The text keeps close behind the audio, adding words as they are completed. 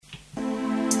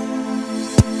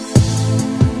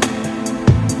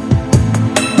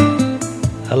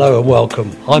Hello and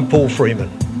welcome. I'm Paul Freeman.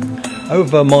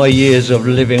 Over my years of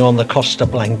living on the Costa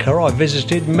Blanca, I've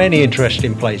visited many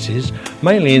interesting places,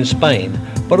 mainly in Spain,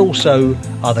 but also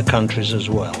other countries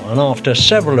as well. And after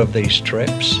several of these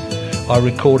trips, I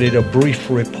recorded a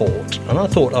brief report, and I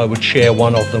thought I would share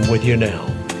one of them with you now.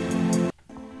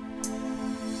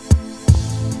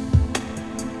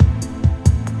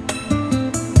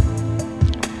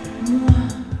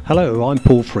 Hello, I'm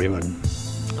Paul Freeman.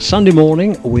 Sunday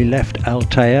morning we left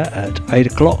Altea at 8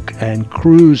 o'clock and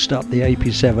cruised up the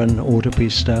AP7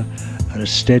 autopista at a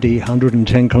steady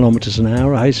 110 kilometers an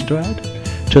hour, I hasten to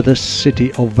add, to the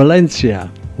city of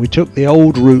Valencia. We took the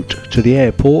old route to the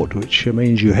airport, which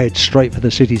means you head straight for the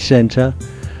city centre,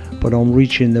 but on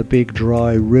reaching the big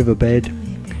dry riverbed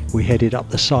we headed up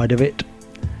the side of it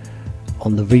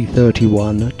on the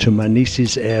V31 to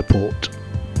Manises Airport.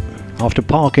 After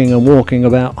parking and walking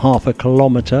about half a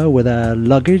kilometre with our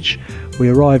luggage, we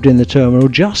arrived in the terminal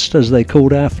just as they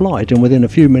called our flight, and within a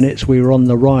few minutes we were on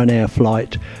the Ryanair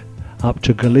flight up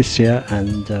to Galicia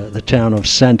and the town of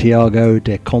Santiago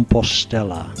de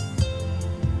Compostela.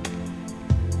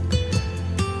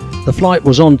 The flight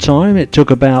was on time. It took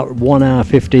about 1 hour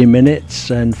 15 minutes,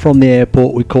 and from the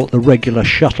airport we caught the regular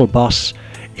shuttle bus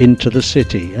into the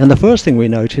city. And the first thing we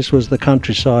noticed was the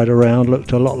countryside around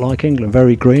looked a lot like England,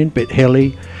 very green, bit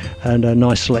hilly, and a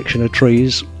nice selection of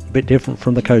trees, a bit different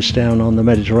from the coast down on the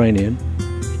Mediterranean.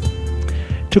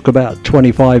 It took about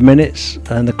 25 minutes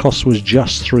and the cost was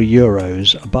just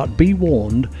 €3, but be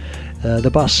warned, the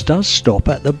bus does stop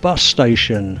at the bus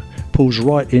station, pulls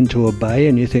right into a bay,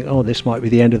 and you think, oh, this might be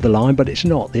the end of the line, but it's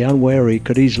not. The unwary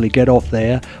could easily get off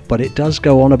there, but it does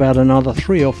go on about another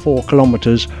 3 or 4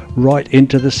 kilometres right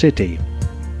into the city.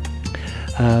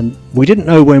 We didn't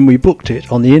know when we booked it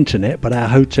on the internet, but our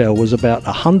hotel was about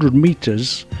 100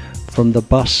 metres from the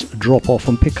bus drop-off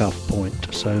and pick-up point,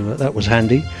 so that was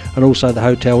handy. And also the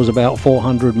hotel was about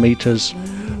 400 metres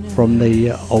from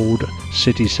the old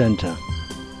city centre.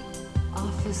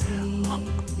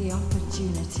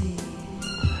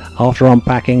 After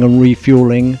unpacking and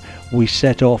refuelling, we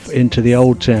set off into the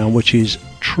old town, which is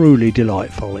truly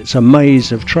delightful. It's a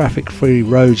maze of traffic-free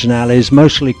roads and alleys,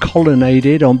 mostly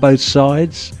colonnaded on both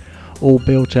sides, all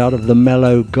built out of the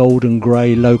mellow golden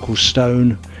grey local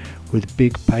stone, with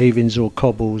big pavings or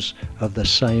cobbles of the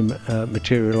same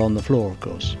material on the floor, of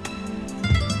course.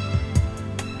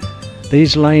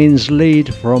 These lanes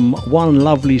lead from one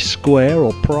lovely square,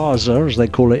 or plaza as they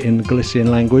call it in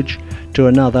Galician language, to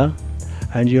another,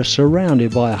 and you're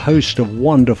surrounded by a host of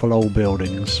wonderful old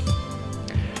buildings.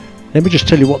 Let me just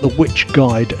tell you what the Witch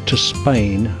Guide to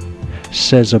Spain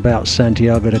says about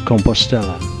Santiago de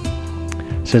Compostela.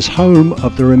 It says, home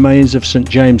of the remains of St.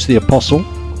 James the Apostle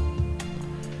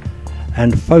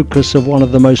and focus of one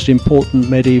of the most important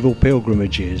medieval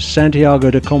pilgrimages. Santiago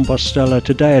de Compostela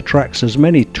today attracts as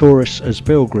many tourists as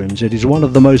pilgrims. It is one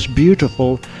of the most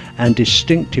beautiful and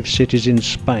distinctive cities in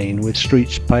Spain, with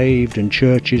streets paved and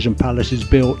churches and palaces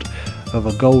built of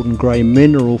a golden grey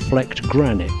mineral-flecked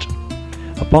granite.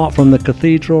 Apart from the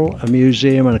cathedral, a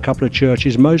museum and a couple of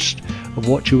churches, most of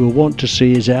what you will want to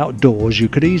see is outdoors. You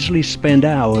could easily spend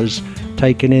hours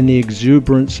taking in the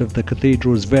exuberance of the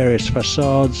cathedral's various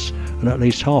facades, and at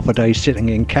least half a day sitting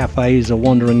in cafes or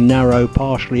wandering narrow,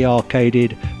 partially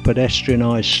arcaded,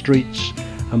 pedestrianised streets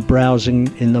and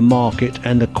browsing in the market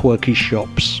and the quirky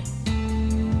shops.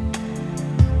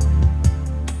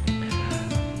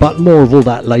 But more of all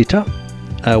that later.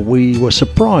 We were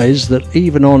surprised that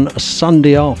even on a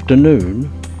Sunday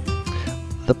afternoon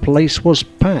the place was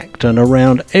packed, and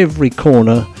around every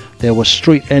corner there were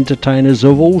street entertainers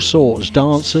of all sorts,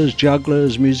 dancers,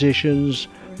 jugglers, musicians,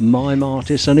 mime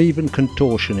artists and even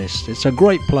contortionists. It's a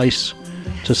great place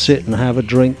to sit and have a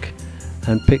drink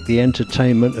and pick the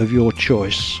entertainment of your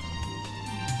choice.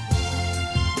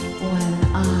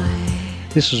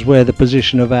 This was where the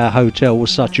position of our hotel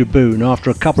was such a boon.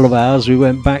 After a couple of hours we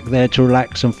went back there to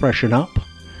relax and freshen up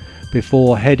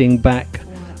before heading back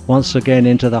once again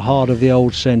into the heart of the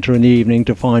old centre in the evening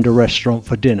to find a restaurant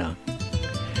for dinner.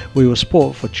 We were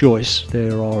spoilt for choice.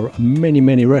 There are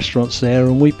many restaurants there,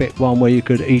 and we picked one where you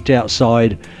could eat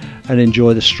outside and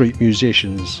enjoy the street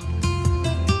musicians.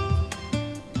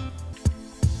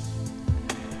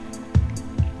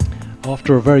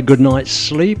 After a very good night's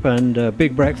sleep and a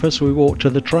big breakfast, we walked to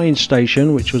the train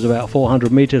station, which was about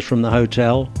 400 metres from the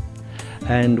hotel,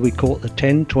 and we caught the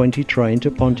 10:20 train to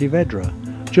Pontevedra.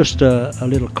 Just a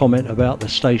little comment about the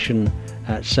station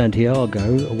at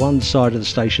Santiago. One side of the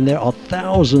station there are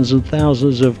thousands and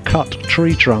thousands of cut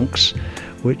tree trunks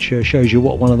which shows you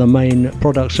what one of the main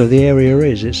products of the area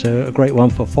is. It's a great one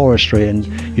for forestry, and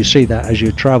you see that as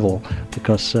you travel,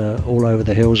 because all over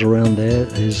the hills around there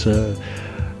is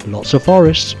lots of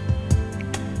forests.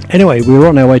 Anyway, we were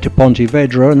on our way to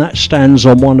Pontevedra, and that stands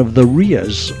on one of the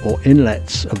rias or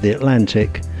inlets of the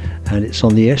Atlantic, and it's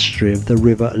on the estuary of the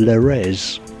river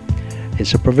Lérez.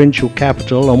 It's a provincial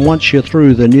capital, and once you're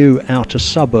through the new outer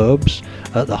suburbs,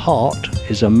 at the heart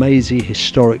is a mazy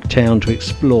historic town to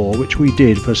explore, which we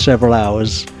did for several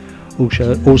hours,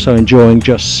 also enjoying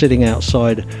just sitting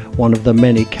outside one of the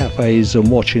many cafes and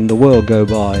watching the world go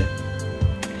by.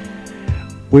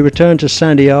 We returned to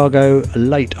Santiago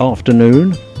late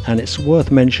afternoon, and it's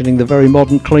worth mentioning the very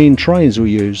modern clean trains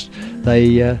we used.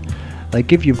 They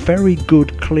give you very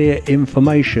good clear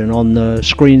information on the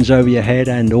screens over your head,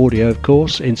 and audio of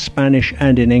course, in Spanish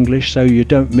and in English, so you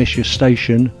don't miss your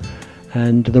station.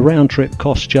 And the round trip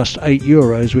cost just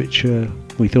 €8, which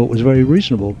we thought was very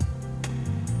reasonable.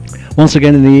 Once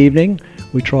again in the evening,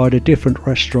 we tried a different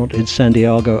restaurant in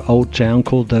Santiago Old Town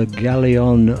called the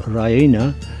Galeon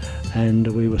Reina, and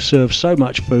we were served so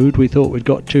much food we thought we'd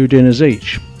got 2 dinners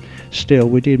each. Still,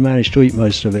 we did manage to eat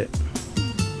most of it.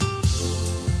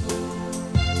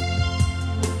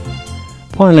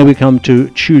 Finally, we come to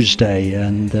Tuesday,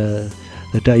 and the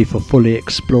day for fully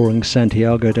exploring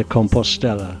Santiago de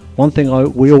Compostela. One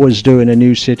thing we always do in a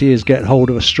new city is get hold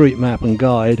of a street map and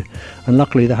guide, and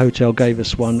luckily the hotel gave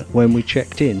us one when we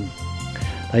checked in.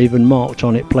 They even marked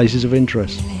on it places of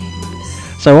interest.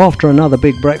 So after another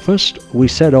big breakfast, we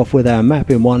set off with our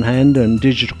map in one hand and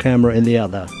digital camera in the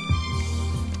other.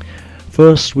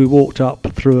 First, we walked up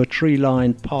through a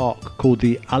tree-lined park called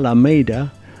the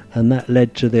Alameda, and that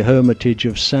led to the hermitage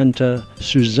of Santa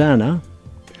Susana,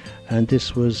 and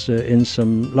this was in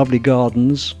some lovely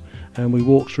gardens, and we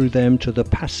walked through them to the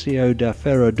Paseo de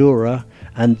Ferradura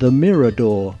and the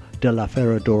Mirador de la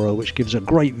Ferradura, which gives a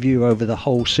great view over the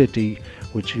whole city,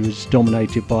 which is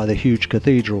dominated by the huge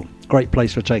cathedral. Great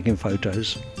place for taking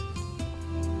photos.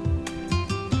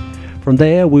 From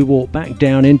there we walked back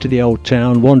down into the old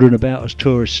town, wandering about as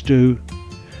tourists do,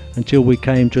 until we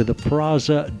came to the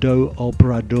Praça do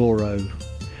Obradoiro,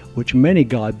 which many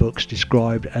guidebooks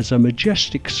described as a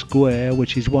majestic square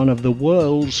which is one of the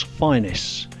world's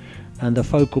finest, and the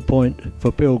focal point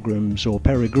for pilgrims, or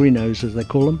peregrinos as they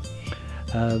call them.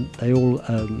 They all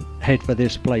head for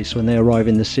this place when they arrive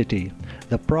in the city.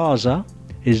 The Praça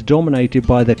is dominated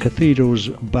by the cathedral's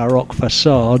Baroque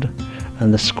facade,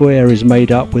 and the square is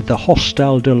made up with the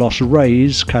Hostal de los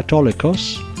Reyes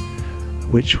Católicos,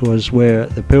 which was where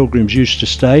the pilgrims used to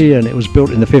stay, and it was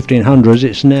built in the 1500s.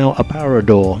 It's now a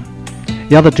parador.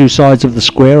 The other two sides of the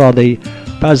square are the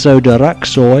Pazo de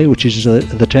Raxoi, which is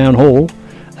the town hall,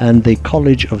 and the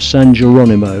College of San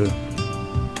Geronimo.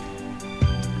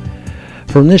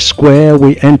 From this square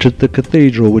we entered the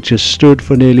cathedral, which has stood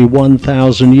for nearly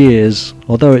 1,000 years.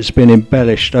 Although it's been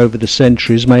embellished over the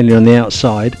centuries, mainly on the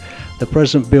outside, the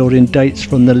present building dates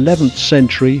from the 11th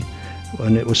century,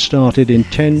 when it was started in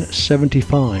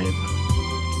 1075.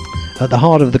 At the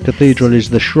heart of the cathedral is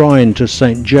the shrine to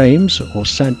St. James, or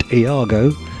Santiago,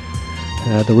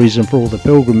 the reason for all the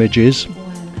pilgrimages,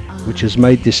 which has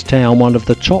made this town one of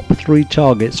the top 3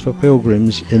 targets for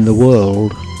pilgrims in the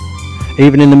world.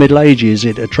 Even in the Middle Ages,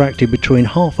 it attracted between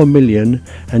 500,000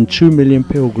 and 2 million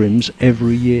pilgrims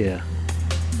every year.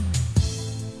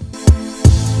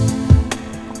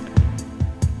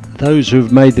 Those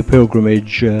who've made the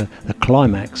pilgrimage, the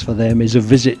climax for them is a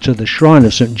visit to the shrine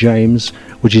of St. James,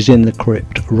 which is in the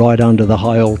crypt right under the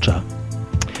high altar.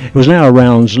 It was now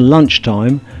around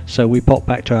lunchtime, so we popped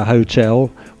back to our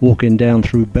hotel, walking down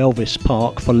through Belvis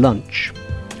Park for lunch.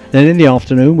 Then in the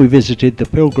afternoon we visited the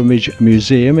Pilgrimage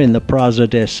Museum in the Praça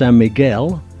de San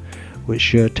Miguel,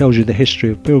 which tells you the history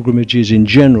of pilgrimages in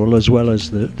general, as well as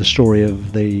the story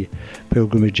of the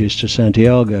pilgrimages to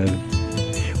Santiago.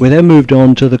 We then moved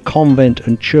on to the convent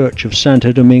and church of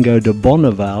Santo Domingo de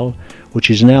Bonneval,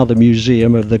 which is now the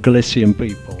museum of the Galician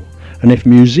people. And if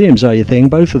museums are your thing,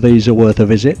 both of these are worth a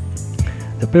visit.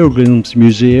 The Pilgrims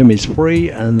Museum is free,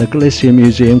 and the Galician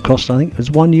Museum cost, I think, it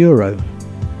was €1.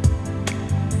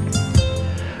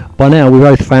 By now we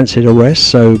both fancied a rest,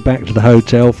 so back to the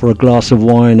hotel for a glass of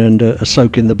wine and a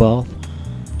soak in the bath.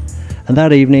 And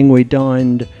that evening we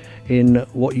dined in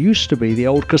what used to be the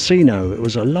old casino. It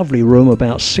was a lovely room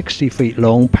about 60 feet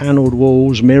long, panelled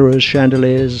walls, mirrors,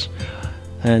 chandeliers,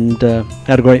 and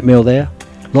had a great meal there.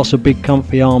 Lots of big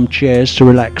comfy armchairs to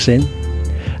relax in.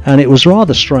 And it was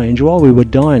rather strange, while we were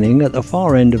dining, at the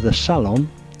far end of the salon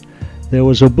there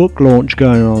was a book launch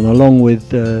going on, along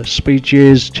with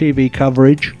speeches, TV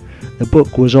coverage. The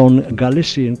book was on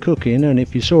Galician cooking, and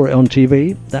if you saw it on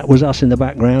TV, that was us in the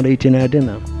background eating our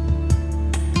dinner.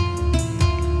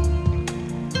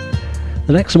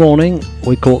 The next morning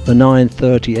we caught the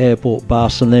 9:30 airport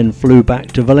bus and then flew back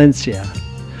to Valencia.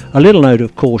 A little note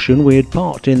of caution: we had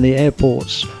parked in the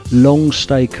airport's long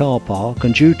stay car park,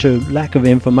 and due to lack of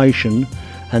information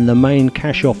and the main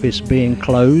cash office being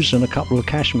closed and a couple of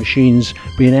cash machines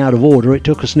being out of order, it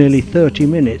took us nearly 30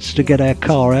 minutes to get our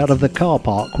car out of the car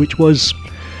park, which was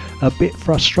a bit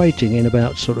frustrating in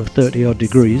about sort of 30 odd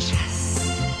degrees.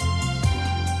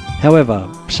 However,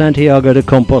 Santiago de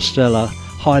Compostela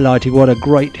highlighted what a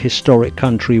great historic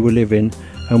country we live in,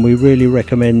 and we really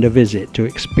recommend a visit to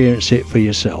experience it for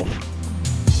yourself.